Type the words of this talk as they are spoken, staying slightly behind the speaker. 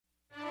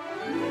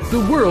The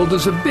world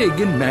is a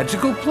big and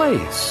magical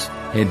place,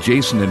 and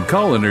Jason and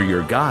Colin are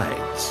your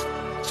guides.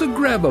 So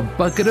grab a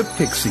bucket of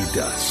pixie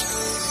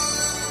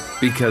dust,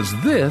 because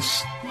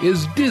this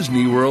is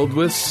Disney World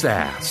with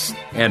sass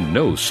and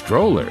no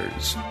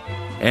strollers.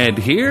 And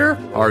here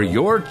are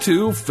your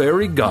two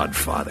fairy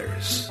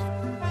godfathers.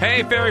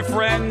 Hey, fairy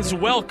friends,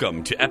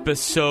 welcome to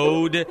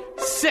episode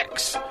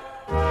 6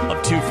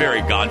 of Two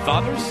Fairy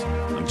Godfathers.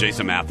 I'm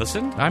Jason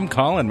Matheson. I'm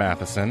Colin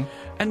Matheson.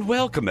 And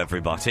welcome,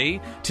 everybody.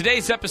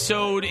 Today's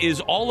episode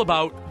is all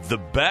about the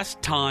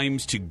best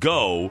times to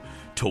go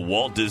to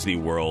Walt Disney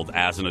World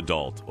as an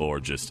adult,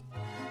 or just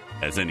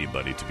as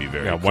anybody, to be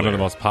very clear. One of the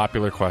most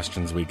popular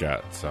questions we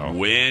get. So,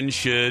 when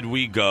should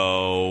we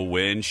go?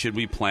 When should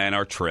we plan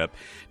our trip?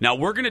 Now,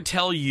 we're going to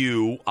tell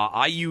you,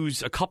 I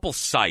use a couple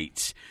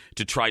sites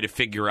to try to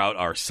figure out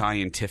our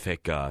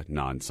scientific,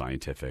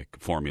 non-scientific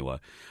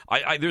formula.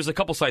 There's a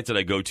couple sites that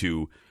I go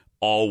to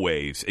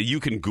always. You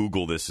can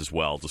Google this as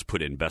well. Just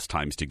put in best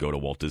times to go to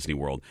Walt Disney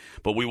World.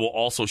 But we will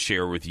also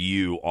share with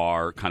you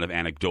our kind of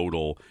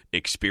anecdotal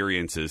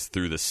experiences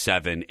through the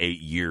 7-8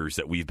 years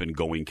that we've been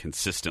going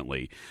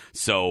consistently.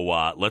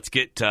 So let's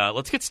get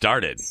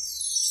started.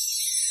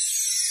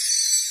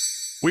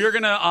 We're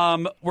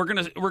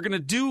gonna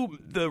do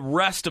the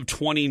rest of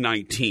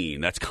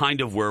 2019. That's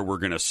kind of where we're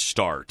gonna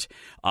start.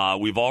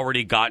 We've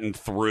already gotten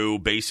through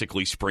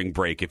basically spring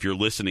break. If you're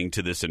listening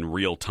to this in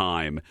real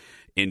time,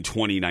 in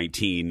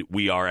 2019,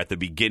 we are at the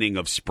beginning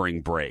of spring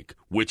break,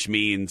 which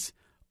means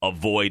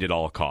avoid at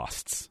all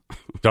costs.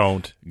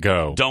 Don't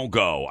go. Don't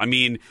go. I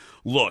mean,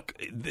 look,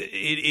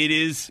 it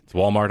is... It's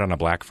Walmart on a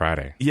Black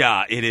Friday.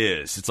 Yeah, it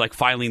is. It's like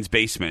Filene's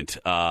Basement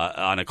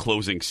on a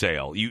closing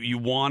sale. You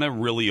want to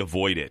really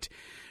avoid it.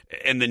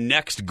 And the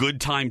next good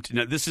time...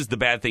 Now, this is the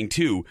bad thing,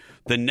 too.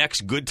 The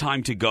next good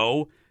time to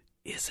go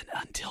isn't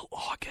until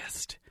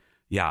August.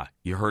 Yeah,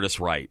 you heard us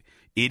right.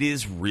 It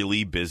is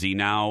really busy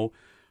now,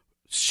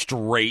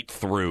 straight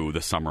through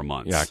the summer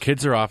months. Yeah,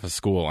 kids are off of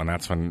school, and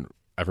that's when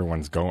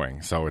everyone's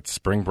going. So it's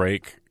spring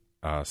break,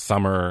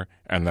 summer,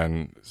 and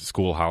then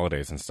school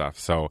holidays and stuff.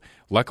 So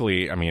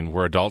luckily, I mean,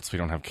 we're adults. We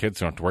don't have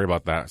kids. We don't have to worry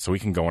about that. So we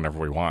can go whenever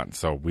we want.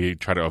 So we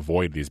try to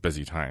avoid these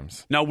busy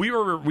times. Now, we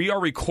are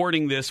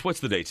recording this.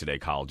 What's the date today,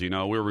 Kyle? Do you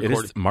know? It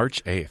is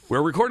March 8th.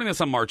 We're recording this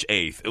on March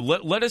 8th.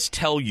 Let us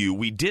tell you,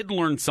 we did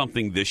learn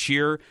something this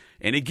year.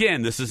 And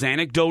again, this is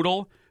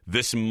anecdotal.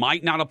 This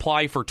might not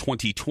apply for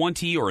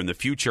 2020 or in the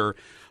future,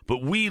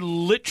 but we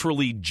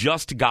literally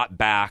just got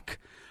back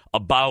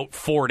about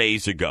 4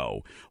 days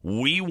ago.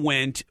 We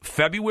went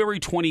February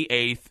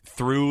 28th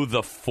through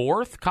the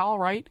 4th, Kyle,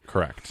 right?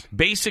 Correct.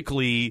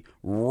 Basically,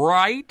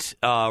 right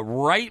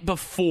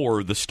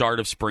before the start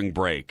of spring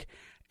break,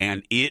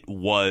 and it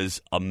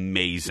was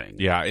amazing.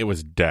 Yeah, it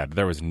was dead.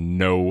 There was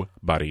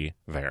nobody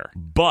there.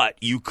 But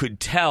you could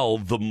tell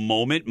the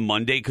moment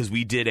Monday, because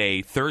we did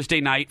a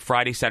Thursday night,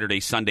 Friday, Saturday,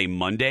 Sunday,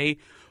 Monday,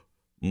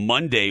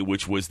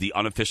 which was the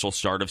unofficial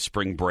start of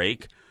spring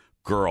break.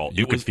 Girl,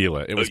 you could feel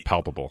it. It was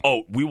palpable.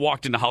 Oh, we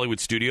walked into Hollywood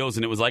Studios,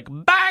 and it was like,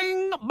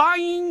 bang,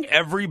 bang.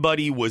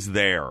 Everybody was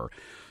there.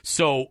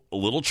 So a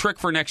little trick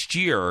for next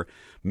year,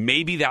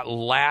 maybe that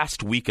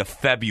last week of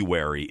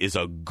February is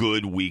a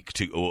good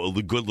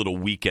little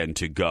weekend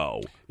to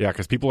go. Yeah,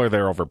 because people are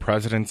there over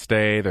President's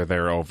Day. They're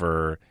there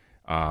over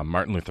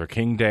Martin Luther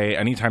King Day.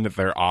 Anytime that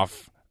they're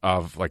off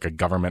of like a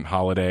government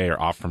holiday or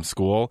off from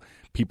school,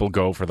 people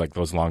go for like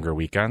those longer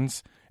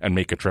weekends and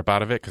make a trip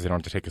out of it because they don't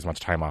have to take as much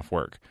time off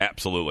work.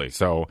 Absolutely.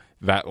 So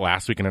that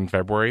last weekend in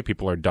February,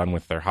 people are done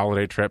with their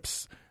holiday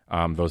trips,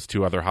 those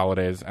two other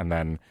holidays, and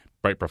then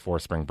right before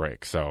spring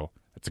break. So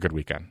it's a good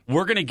weekend.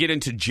 We're going to get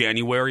into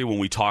January when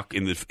we talk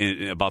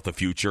about the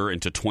future,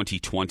 into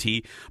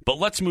 2020. But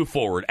let's move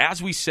forward.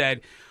 As we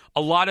said,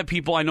 a lot of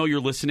people, I know you're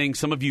listening,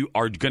 some of you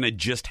are going to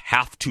just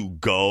have to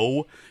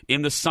go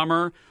in the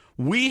summer.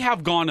 We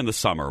have gone in the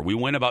summer. We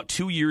went about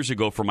 2 years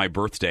ago for my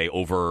birthday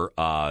over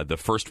the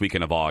first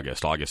weekend of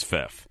August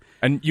 5th.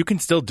 And you can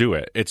still do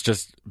it. It's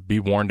just,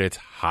 be warned, it's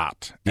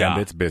hot and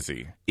it's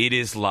busy. It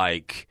is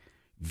like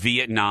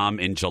Vietnam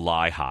in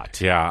July hot.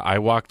 Yeah, I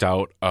walked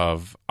out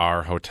of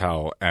our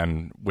hotel,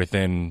 and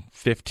within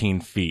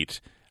 15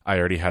 feet, I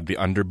already had the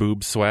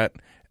underboob sweat,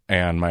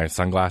 and my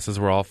sunglasses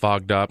were all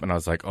fogged up, and I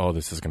was like, oh,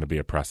 this is going to be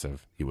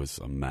oppressive. He was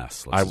a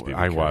mess.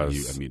 I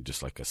was.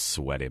 Just like a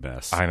sweaty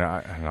mess. I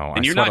know.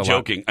 And you're not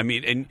joking. I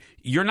mean, and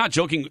you're not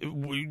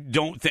joking. We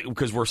don't think,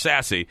 because we're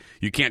sassy,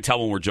 you can't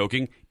tell when we're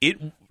joking.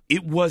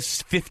 It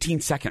was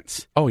 15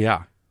 seconds. Oh,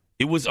 yeah.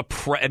 It was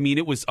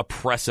it was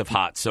oppressive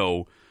hot,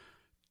 so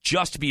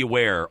just be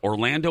aware.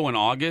 Orlando in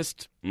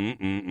August,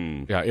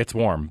 Yeah, it's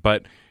warm,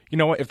 but you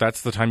know what? If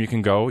that's the time you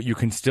can go, you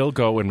can still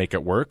go and make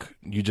it work.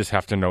 You just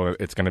have to know that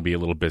it's going to be a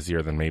little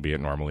busier than maybe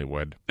it normally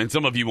would. And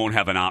some of you won't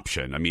have an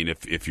option. I mean,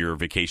 if your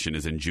vacation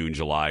is in June,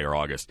 July, or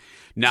August.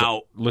 Now,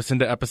 so listen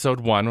to episode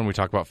 1 when we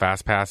talk about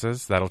fast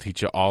passes. That'll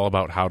teach you all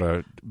about how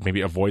to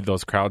maybe avoid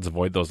those crowds,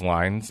 avoid those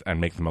lines,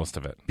 and make the most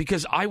of it.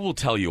 Because I will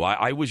tell you,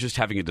 I was just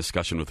having a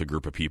discussion with a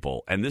group of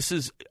people, and this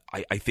is,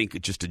 I think,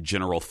 just a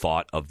general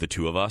thought of the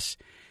two of us.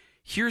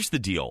 Here's the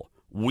deal.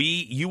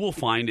 You will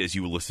find as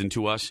you listen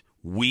to us,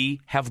 we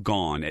have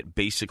gone at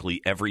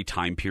basically every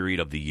time period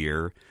of the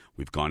year.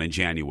 We've gone in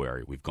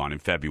January. We've gone in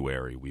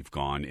February. We've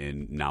gone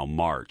in now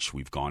March.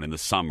 We've gone in the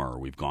summer.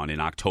 We've gone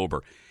in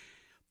October.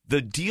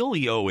 The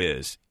dealio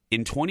is,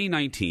 in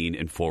 2019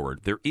 and forward,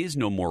 there is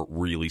no more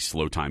really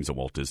slow times at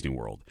Walt Disney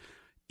World.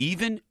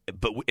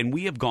 And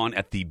we have gone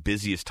at the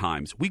busiest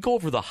times. We go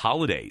over the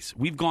holidays.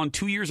 We've gone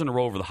 2 years in a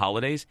row over the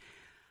holidays.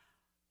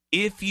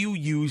 If you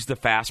use the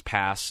Fast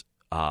Pass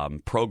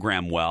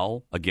program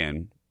well,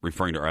 again,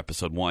 referring to our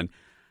episode 1,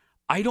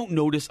 I don't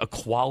notice a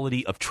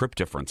quality of trip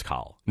difference,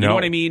 Kyle. You know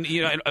what I mean?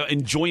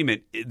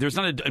 Enjoyment. There's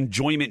not an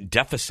enjoyment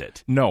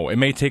deficit. No, it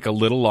may take a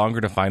little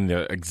longer to find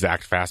the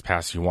exact Fast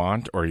Pass you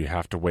want, or you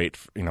have to wait,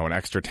 an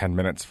extra 10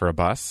 minutes for a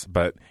bus,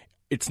 but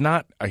it's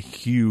not a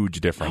huge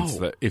difference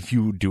that if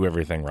you do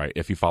everything right,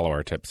 if you follow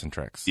our tips and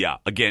tricks. Yeah.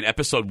 Again,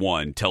 episode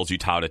 1 tells you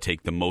how to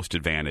take the most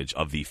advantage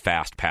of the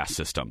Fast Pass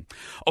system.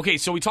 Okay,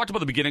 so we talked about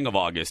the beginning of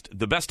August.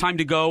 The best time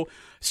to go,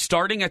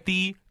 starting at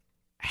the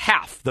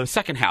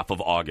second half of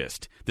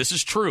August. This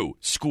is true.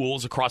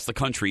 Schools across the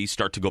country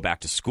start to go back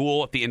to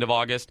school at the end of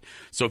August.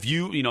 So if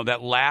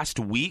that last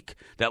week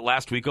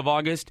of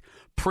August,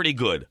 pretty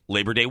good.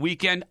 Labor Day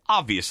weekend,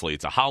 obviously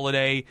it's a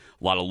holiday.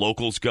 A lot of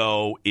locals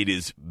go. It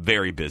is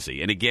very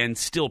busy. And again,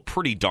 still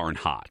pretty darn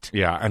hot.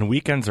 Yeah, and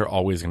weekends are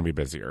always going to be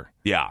busier.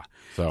 Yeah.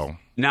 So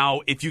now,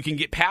 if you can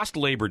get past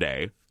Labor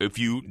Day, if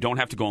you don't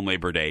have to go on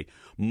Labor Day,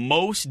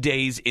 most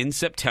days in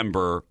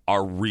September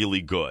are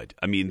really good.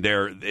 I mean,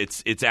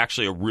 it's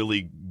actually a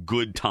really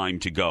good time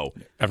to go.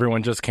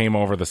 Everyone just came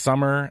over the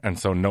summer, and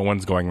so no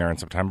one's going there in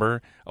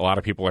September. A lot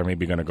of people are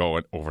maybe going to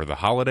go over the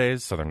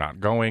holidays, so they're not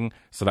going.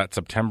 So that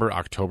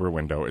September-October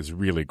window is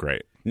really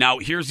great. Now,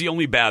 here's the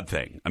only bad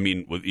thing. I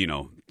mean,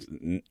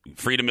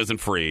 freedom isn't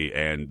free,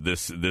 and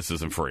this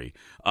isn't free.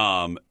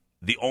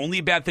 The only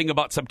bad thing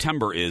about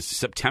September is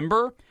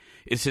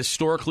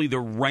historically the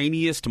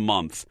rainiest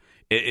month.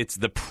 It's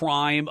the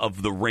prime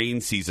of the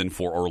rain season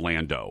for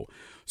Orlando.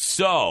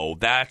 So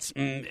that's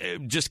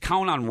just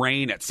count on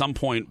rain at some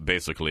point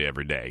basically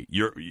every day.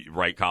 You're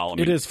right, Kyle?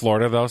 It is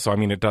Florida, though, so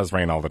it does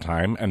rain all the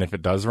time. And if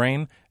it does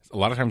rain, a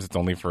lot of times it's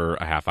only for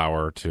a half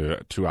hour to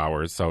 2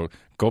 hours. So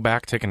go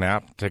back, take a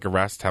nap, take a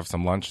rest, have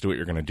some lunch, do what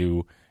you're going to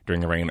do during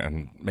the rain,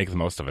 and make the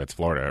most of it. It's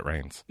Florida. It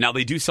rains. Now,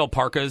 they do sell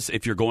parkas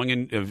if you're going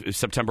in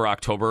September,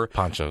 October.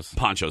 Ponchos.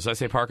 Did I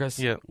say parkas?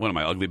 Yeah. What am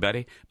I, Ugly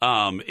Betty?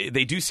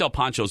 They do sell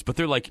ponchos, but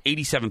they're like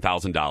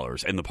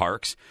 $87,000 in the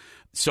parks.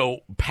 So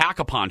pack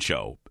a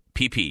poncho,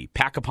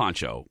 pack a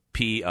poncho,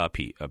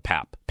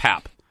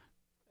 pap.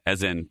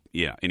 As in,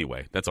 yeah,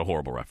 anyway, that's a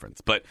horrible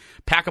reference. But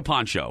pack a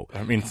poncho.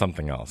 That means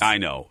something else. I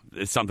know.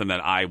 It's something that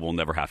I will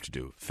never have to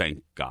do.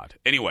 Thank God.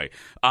 Anyway,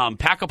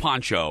 pack a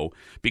poncho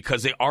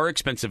because they are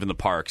expensive in the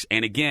parks.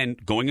 And again,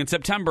 going in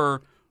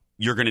September,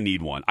 you're going to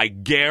need one. I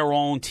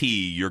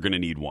guarantee you're going to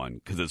need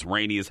one because it's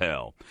rainy as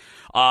hell.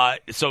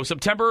 So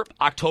September,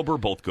 October,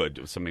 both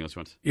good. Something else you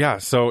want to say? Yeah,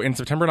 so in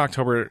September and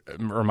October,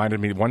 reminded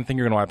me, one thing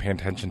you're going to want to pay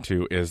attention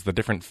to is the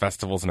different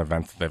festivals and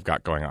events that they've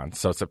got going on.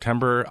 So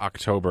September,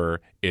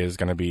 October is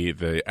going to be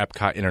the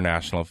Epcot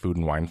International Food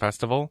and Wine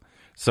Festival.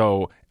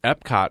 So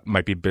Epcot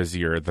might be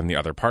busier than the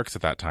other parks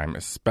at that time,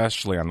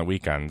 especially on the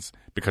weekends,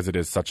 because it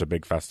is such a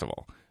big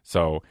festival.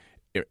 So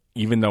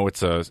even though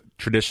it's a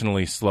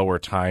traditionally slower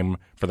time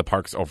for the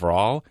parks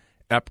overall,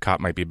 Epcot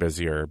might be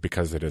busier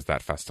because it is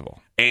that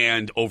festival.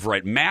 And over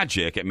at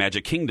Magic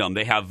Kingdom,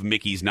 they have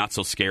Mickey's Not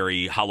So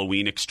Scary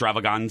Halloween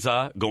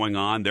Extravaganza going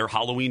on, their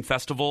Halloween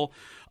festival,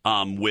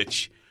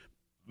 which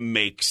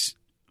makes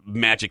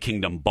Magic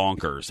Kingdom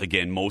bonkers.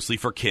 Again, mostly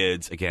for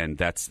kids. Again,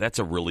 that's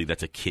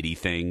a kiddie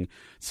thing.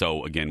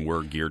 So again,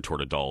 we're geared toward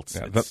adults.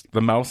 Yeah,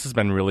 the mouse has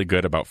been really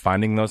good about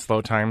finding those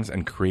slow times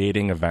and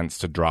creating events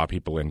to draw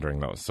people in during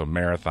those. So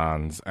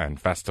marathons and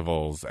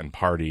festivals and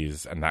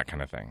parties and that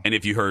kind of thing. And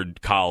if you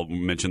heard Kyle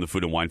mention the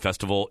Food and Wine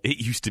Festival, it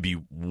used to be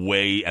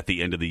way at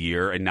the end of the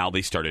year, and now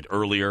they started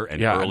earlier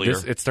and earlier.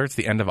 It starts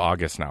the end of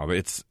August now.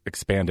 It's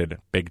expanded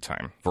big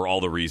time. For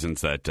all the reasons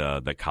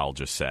that Kyle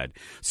just said.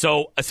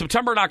 So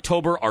September and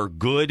October are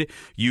good.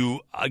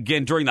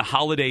 Again, during the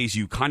holidays,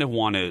 you kind of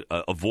want to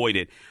avoid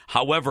it.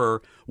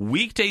 However,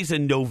 weekdays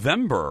in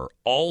November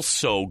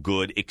also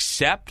good,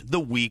 except the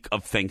week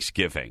of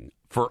Thanksgiving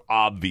for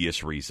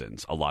obvious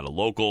reasons. A lot of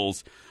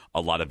locals,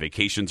 a lot of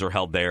vacations are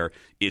held there.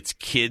 It's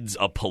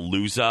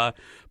kids-a-palooza.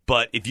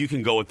 But if you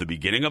can go at the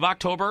beginning of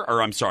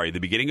the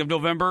beginning of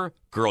November,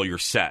 girl, you're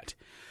set.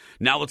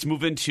 Now let's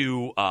move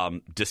into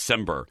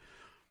December.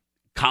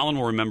 Colin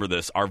will remember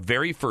this. Our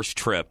very first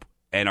trip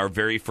and our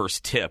very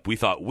first tip, we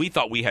thought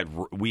we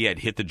had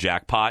hit the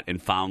jackpot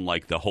and found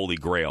like the Holy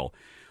Grail.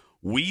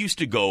 We used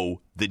to go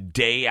the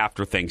day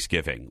after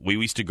Thanksgiving. We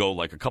used to go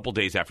like a couple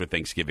days after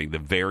Thanksgiving, the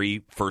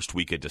very first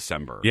week of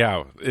December.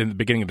 Yeah, in the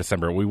beginning of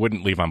December. We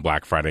wouldn't leave on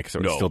Black Friday because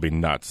it would still be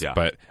nuts. Yeah.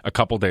 But a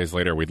couple days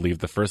later, we'd leave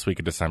the first week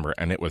of December,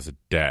 and it was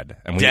dead.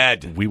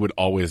 And we would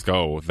always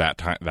go that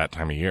time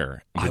of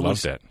year. We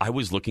loved it. I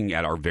was looking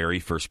at our very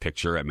first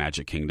picture at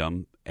Magic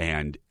Kingdom,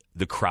 and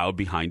the crowd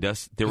behind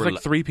us, there There's were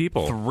like 3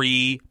 people.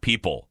 3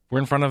 people. We're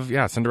in front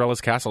of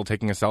Cinderella's castle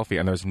taking a selfie,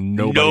 and there's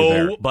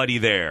nobody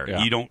there.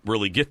 Yeah. You don't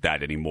really get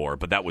that anymore,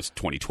 but that was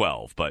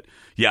 2012. But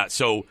yeah,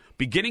 so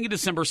beginning of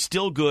December,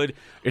 still good.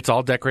 It's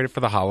all decorated for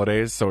the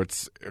holidays, so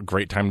it's a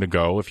great time to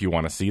go if you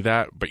want to see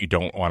that, but you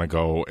don't want to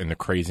go in the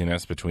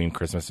craziness between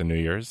Christmas and New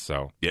Year's.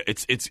 So yeah,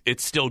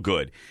 it's still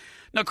good.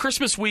 Now,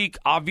 Christmas week,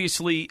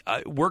 obviously,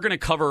 we're going to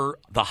cover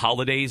the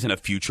holidays in a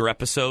future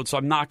episode, so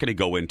I'm not going to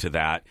go into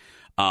that.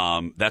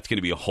 That's going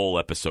to be a whole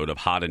episode of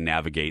how to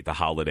navigate the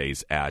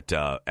holidays at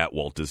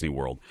Walt Disney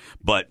World.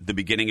 But the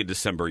beginning of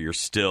December, you're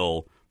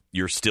still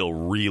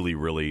really,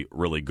 really,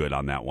 really good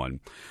on that one.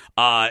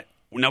 Now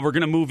we're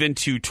going to move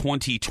into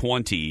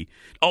 2020.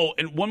 Oh,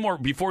 and one more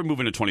before we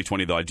move into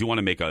 2020, though, I do want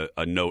to make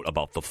a note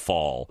about the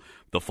fall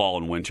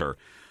and winter.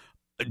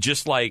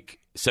 Just like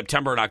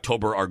September and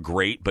October are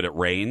great, but it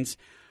rains.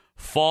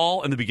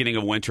 Fall and the beginning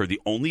of winter,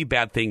 the only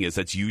bad thing is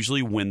that's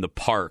usually when the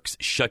parks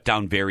shut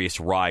down various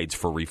rides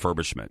for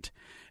refurbishment.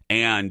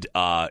 And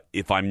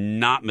if I'm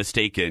not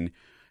mistaken,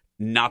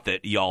 not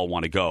that y'all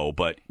want to go,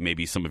 but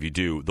maybe some of you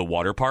do, the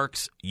water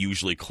parks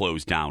usually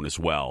close down as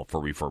well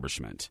for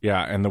refurbishment.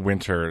 yeah, in the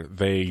winter,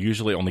 they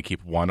usually only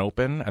keep one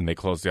open, and they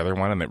close the other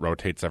one, and it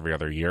rotates every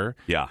other year.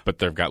 Yeah. But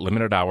they've got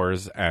limited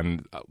hours,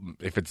 and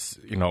if it's,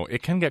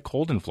 it can get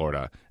cold in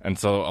Florida. And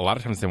so a lot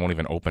of times they won't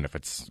even open if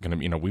it's going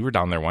to, we were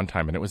down there one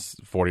time, and it was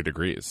 40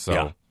 degrees. So,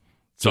 Yeah.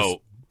 just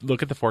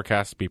look at the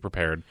forecast, be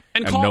prepared,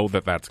 and know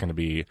that that's going to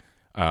be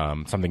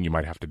something you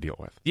might have to deal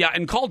with. Yeah,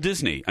 and call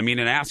Disney. I mean,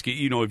 and ask, if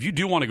you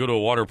do want to go to a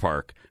water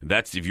park,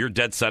 if you're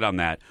dead set on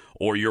that,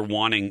 or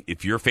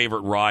if your favorite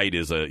ride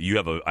you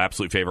have an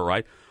absolute favorite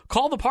ride,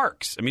 call the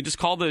parks. I mean, just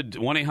call the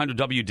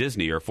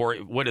 1-800-WDisney or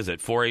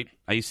 48,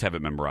 I used to have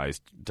it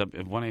memorized.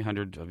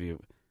 1-800-W,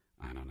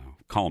 I don't know.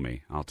 Call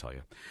me. I'll tell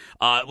you.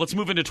 Let's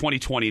move into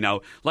 2020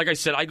 now. Like I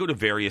said, I go to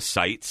various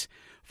sites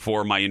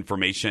for my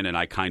information, and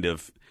I kind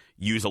of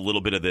use a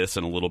little bit of this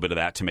and a little bit of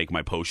that to make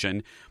my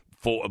potion.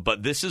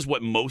 But this is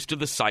what most of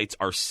the sites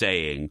are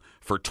saying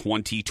for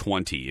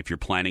 2020 if you're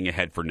planning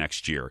ahead for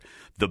next year.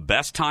 The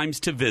best times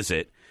to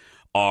visit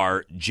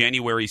are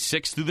January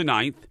 6th through the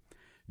 9th,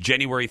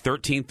 January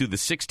 13th through the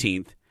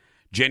 16th,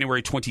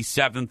 January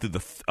 27th through the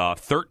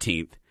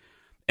 13th,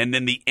 and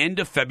then the end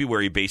of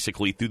February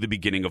basically through the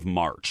beginning of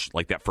March,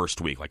 like that first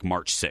week, like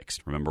March 6th.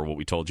 Remember what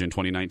we told you in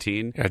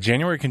 2019? Yeah,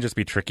 January can just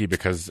be tricky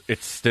because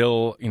it's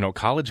still,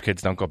 college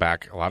kids don't go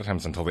back a lot of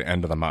times until the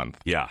end of the month.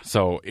 Yeah.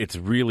 So it's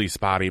really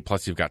spotty.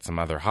 Plus, you've got some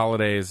other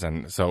holidays.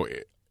 And so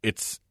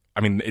it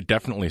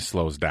definitely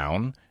slows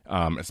down,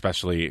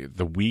 especially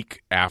the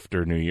week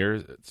after New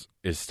Year's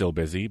is still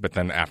busy. But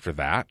then after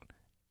that,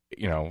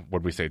 what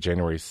did we say,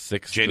 January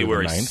 6th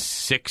January through the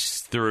 9th?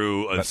 6th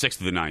through 6th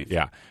to the 9th.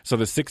 Yeah. So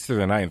the 6th through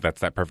the 9th, that's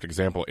that perfect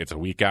example. It's a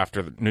week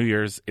after New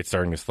Year's. It's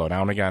starting to slow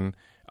down again.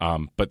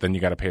 But then you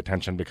got to pay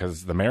attention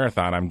because the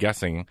marathon, I'm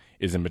guessing,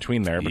 is in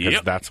between there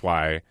because that's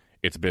why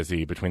it's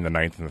busy between the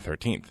 9th and the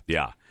 13th.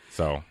 Yeah.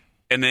 So...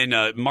 And then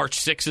March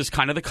 6th is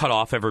kind of the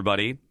cutoff,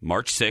 everybody.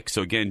 March 6th.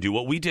 So, again, do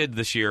what we did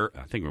this year.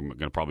 I think we're going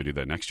to probably do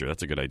that next year.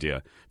 That's a good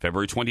idea.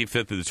 February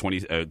 25th through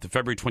the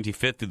February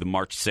 25th through the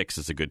March 6th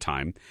is a good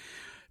time.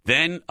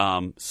 Then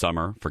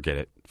summer, forget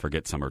it.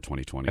 Forget summer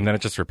 2020. And then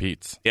it just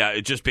repeats. Yeah,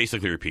 it just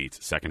basically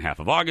repeats. Second half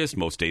of August,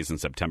 most days in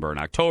September and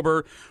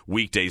October,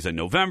 weekdays in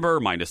November,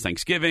 minus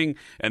Thanksgiving,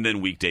 and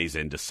then weekdays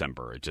in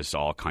December. It just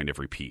all kind of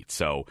repeats.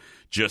 So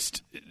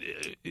just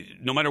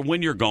no matter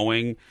when you're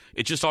going,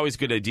 it's just always a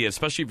good idea,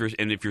 especially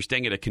if you're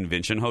staying at a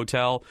convention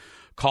hotel.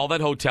 Call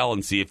that hotel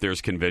and see if there's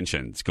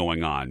conventions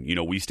going on.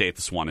 We stay at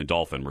the Swan and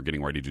Dolphin. We're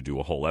getting ready to do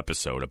a whole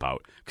episode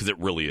about, because it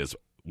really is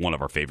one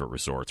of our favorite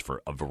resorts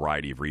for a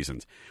variety of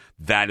reasons.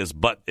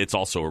 But it's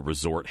also a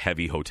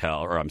resort-heavy hotel,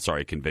 or I'm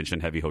sorry, a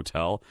convention-heavy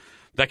hotel.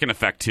 That can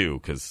affect, too,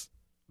 because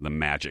the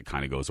magic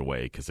kind of goes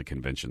away because the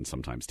conventions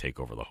sometimes take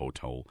over the whole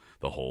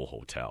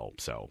hotel.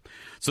 So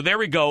there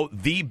we go.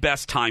 The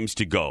best times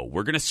to go.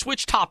 We're going to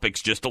switch topics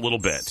just a little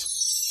bit.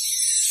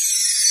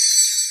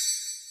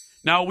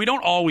 Now, we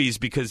don't always,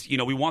 because,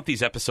 we want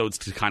these episodes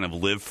to kind of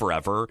live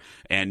forever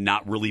and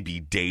not really be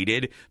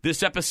dated.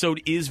 This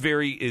episode is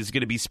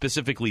going to be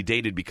specifically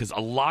dated because a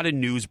lot of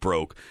news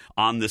broke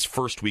on this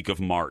first week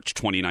of March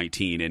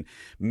 2019. And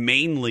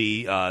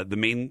mainly,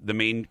 the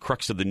main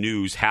crux of the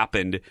news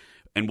happened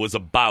and was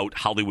about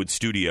Hollywood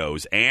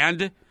Studios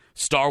and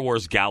Star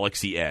Wars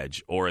Galaxy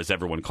Edge, or as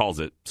everyone calls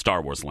it,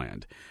 Star Wars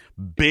Land.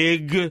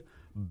 Big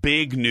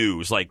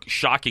news, like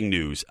shocking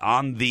news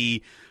on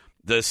the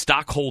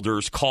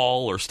stockholders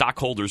call or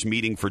stockholders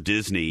meeting for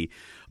Disney.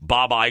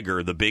 Bob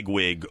Iger, the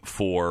bigwig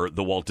for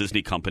the Walt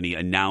Disney Company,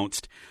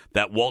 announced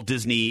that Walt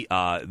Disney,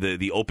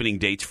 the opening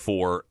dates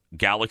for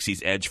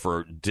Galaxy's Edge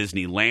for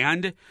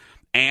Disneyland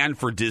and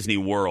for Disney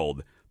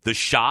World. The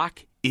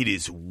shock, it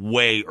is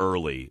way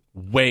early.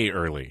 Way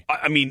early.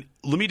 I mean,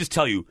 let me just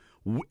tell you,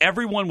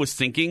 everyone was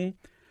thinking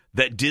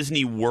that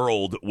Disney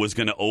World was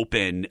going to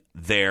open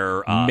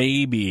their...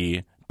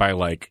 maybe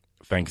by,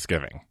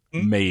 Thanksgiving.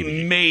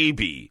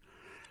 Maybe.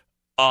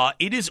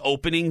 It is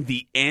opening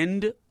the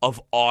end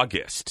of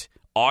August.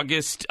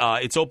 August,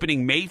 it's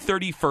opening May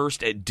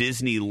 31st at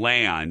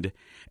Disneyland,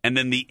 and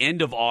then the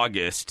end of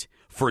August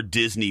for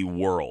Disney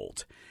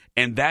World.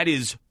 And that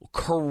is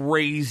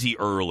crazy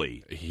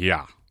early.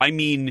 Yeah. I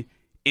mean,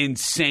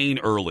 insane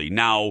early.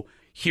 Now,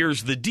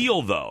 here's the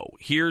deal, though.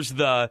 Here's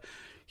the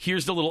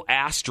little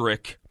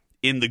asterisk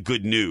in the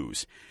good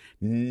news.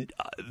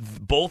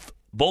 Both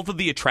of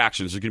the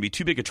attractions, there's going to be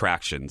two big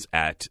attractions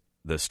at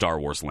the Star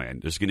Wars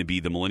land. There's going to be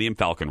the Millennium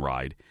Falcon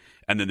ride,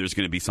 and then there's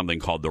going to be something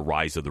called the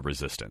Rise of the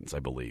Resistance, I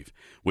believe,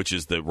 which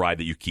is the ride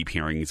that you keep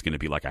hearing is going to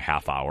be like a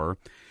half hour.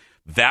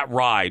 That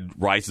ride,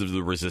 Rise of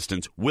the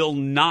Resistance, will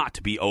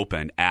not be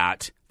open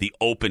at the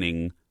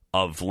opening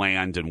of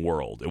Land and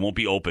World. It won't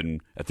be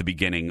open at the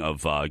beginning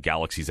of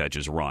Galaxy's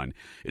Edge's run.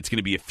 It's going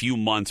to be a few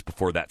months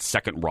before that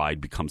second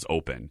ride becomes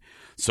open.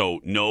 So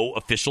no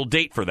official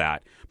date for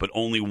that, but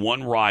only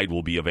one ride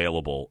will be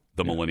available,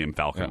 the Millennium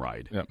Falcon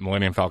ride. Yeah,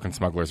 Millennium Falcon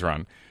Smuggler's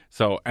Run.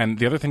 So, and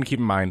the other thing to keep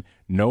in mind,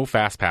 no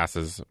fast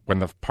passes when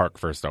the park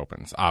first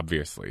opens,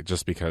 obviously,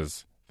 just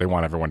because they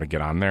want everyone to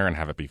get on there and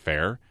have it be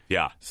fair.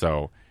 Yeah.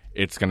 So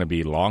it's going to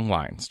be long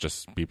lines.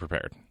 Just be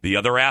prepared. The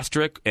other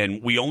asterisk,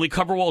 and we only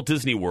cover Walt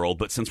Disney World,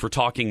 but since we're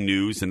talking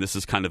news, and this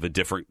is kind of a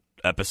different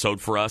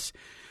episode for us,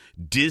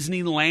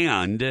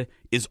 Disneyland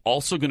is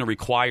also going to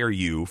require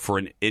you for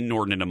an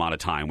inordinate amount of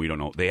time. We don't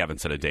know. They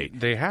haven't set a date.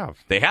 They have.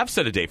 They have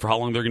set a date for how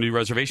long they're going to do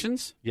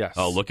reservations? Yes.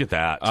 Oh, look at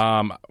that.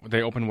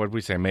 They open, what did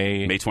we say,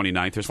 May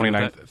 29th or something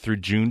 29th like that? through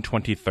June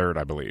 23rd,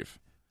 I believe.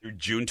 Through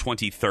June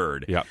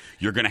 23rd. Yep.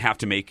 You're going to have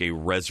to make a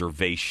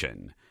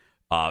reservation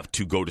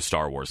to go to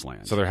Star Wars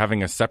Land. So they're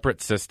having a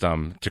separate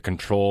system to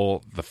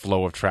control the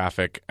flow of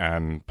traffic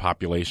and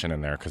population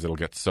in there because it'll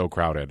get so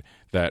crowded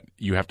that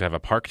you have to have a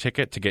park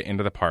ticket to get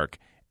into the park,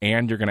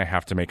 and you're going to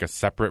have to make a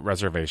separate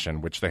reservation,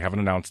 which they haven't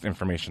announced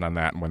information on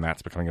that and when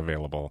that's becoming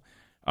available.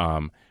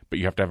 But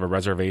you have to have a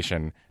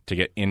reservation to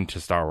get into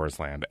Star Wars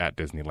Land at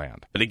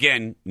Disneyland. But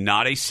again,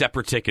 not a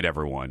separate ticket,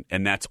 everyone,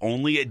 and that's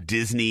only at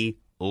Disneyland.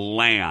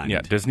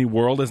 Yeah, Disney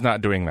World is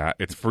not doing that.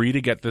 It's free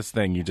to get this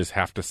thing. You just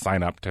have to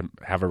sign up to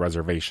have a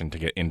reservation to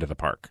get into the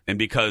park. And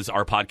because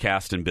our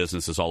podcast and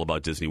business is all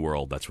about Disney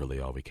World, that's really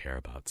all we care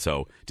about.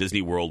 So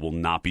Disney World will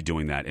not be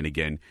doing that. And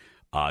again,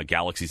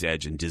 Galaxy's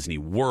Edge and Disney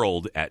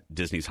World at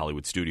Disney's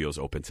Hollywood Studios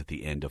opens at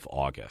the end of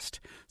August.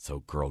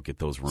 So, girl, get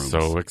those rooms.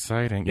 So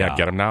exciting. Yeah,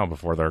 get them now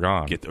before they're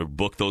gone.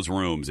 Book those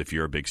rooms if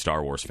you're a big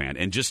Star Wars fan.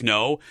 And just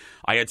know,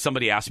 I had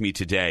somebody ask me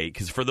today,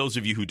 because for those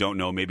of you who don't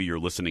know, maybe you're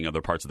listening in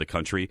other parts of the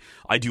country,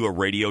 I do a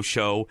radio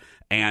show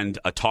and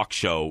a talk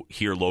show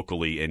here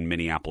locally in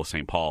Minneapolis,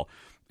 St. Paul,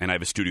 and I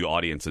have a studio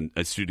audience, and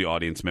a studio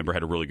audience member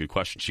had a really good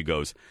question. She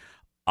goes,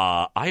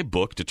 I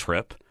booked a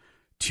trip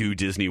to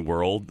Disney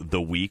World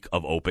the week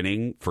of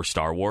opening for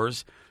Star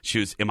Wars. She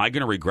was, am I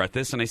going to regret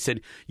this? And I said,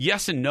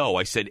 yes and no.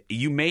 I said,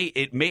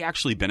 it may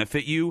actually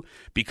benefit you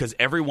because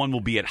everyone will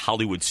be at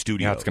Hollywood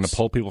Studios. Yeah, it's going to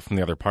pull people from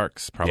the other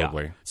parks,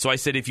 probably. Yeah. So I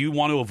said, if you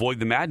want to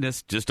avoid the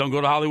madness, just don't go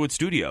to Hollywood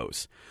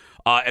Studios.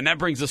 And that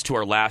brings us to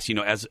our last,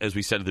 as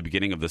we said at the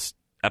beginning of this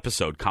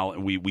episode,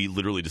 Colin, we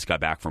literally just got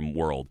back from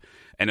World.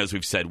 And as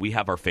we've said, we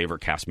have our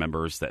favorite cast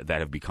members that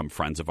have become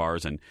friends of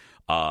ours. And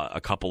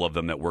a couple of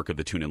them that work at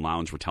the Tune-In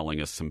Lounge were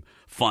telling us some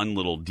fun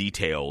little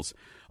details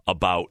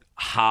about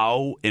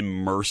how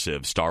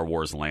immersive Star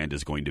Wars Land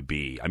is going to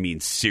be. I mean,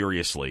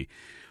 seriously,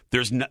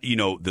 there's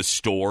no, the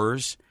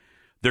stores,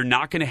 they're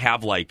not going to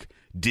have like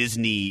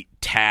Disney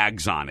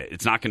tags on it.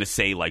 It's not going to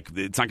say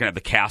it's not going to have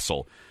the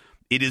castle.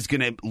 It is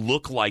going to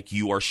look like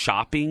you are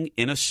shopping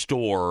in a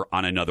store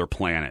on another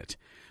planet.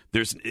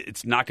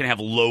 It's not going to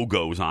have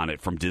logos on it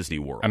from Disney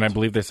World. And I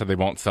believe they said they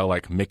won't sell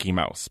like Mickey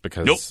Mouse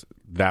because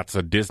that's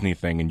a Disney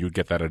thing and you'd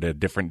get that at a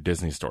different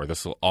Disney store.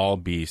 This will all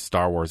be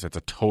Star Wars. It's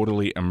a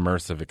totally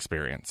immersive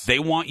experience. They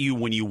want you,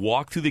 when you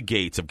walk through the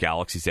gates of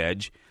Galaxy's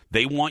Edge,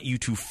 they want you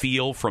to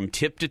feel from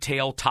tip to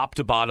tail, top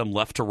to bottom,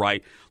 left to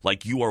right,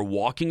 like you are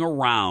walking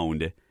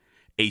around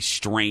a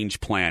strange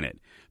planet.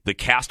 The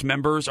cast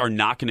members are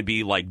not going to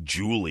be like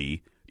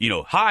Julie.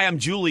 Hi, I'm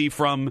Julie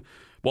from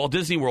Walt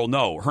Disney World.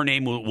 No, her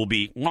name will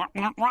be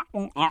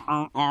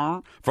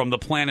from the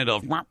planet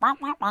of,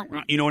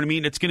 you know what I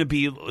mean? It's going to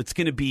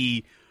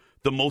be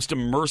the most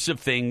immersive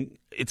thing.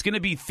 It's going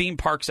to be theme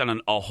parks on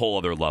a whole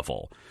other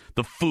level.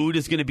 The food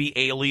is going to be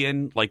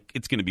alien, like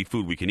it's going to be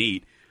food we can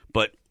eat,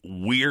 but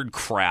weird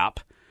crap.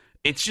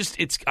 It's just,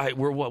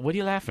 what are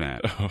you laughing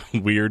at?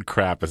 Weird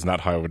crap is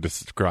not how I would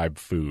describe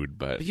food,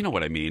 but you know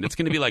what I mean. It's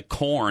going to be like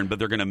corn, but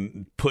they're going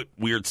to put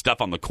weird stuff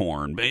on the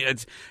corn.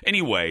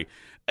 Anyway,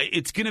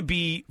 it's going to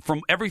be,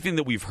 from everything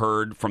that we've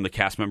heard from the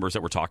cast members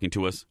that were talking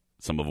to us,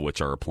 some of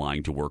which are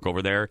applying to work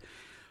over there,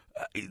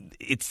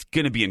 it's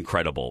going to be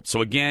incredible.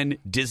 So again,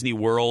 Disney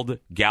World,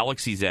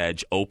 Galaxy's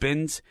Edge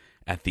opens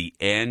at the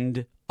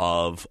end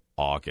of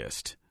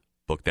August.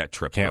 Book that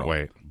trip. Can't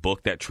wait.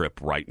 Book that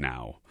trip right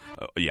now.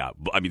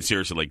 I mean,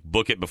 seriously,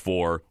 book it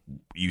before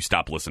you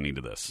stop listening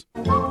to this.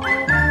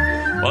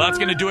 Well, that's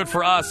going to do it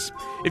for us.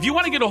 If you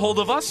want to get a hold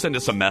of us, send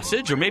us a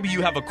message, or maybe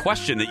you have a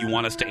question that you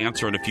want us to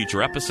answer in a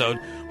future episode.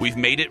 We've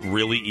made it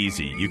really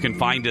easy. You can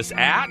find us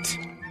at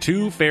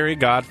 2 Fairy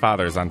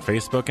Godfathers on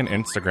Facebook and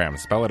Instagram.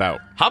 Spell it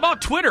out. How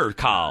about Twitter,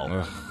 Kyle?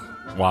 Ugh,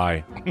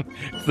 why?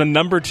 It's the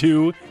number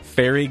 2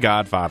 Fairy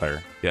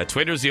Godfather. Yeah,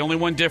 Twitter's the only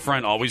one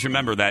different. Always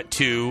remember that,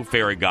 2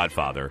 Fairy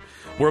Godfather.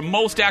 We're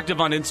most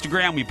active on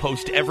Instagram. We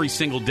post every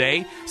single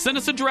day. Send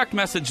us a direct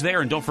message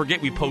there. And don't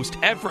forget, we post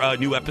a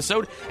new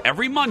episode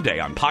every Monday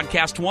on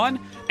Podcast One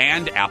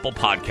and Apple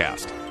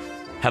Podcast.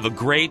 Have a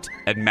great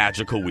and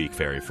magical week,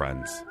 fairy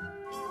friends.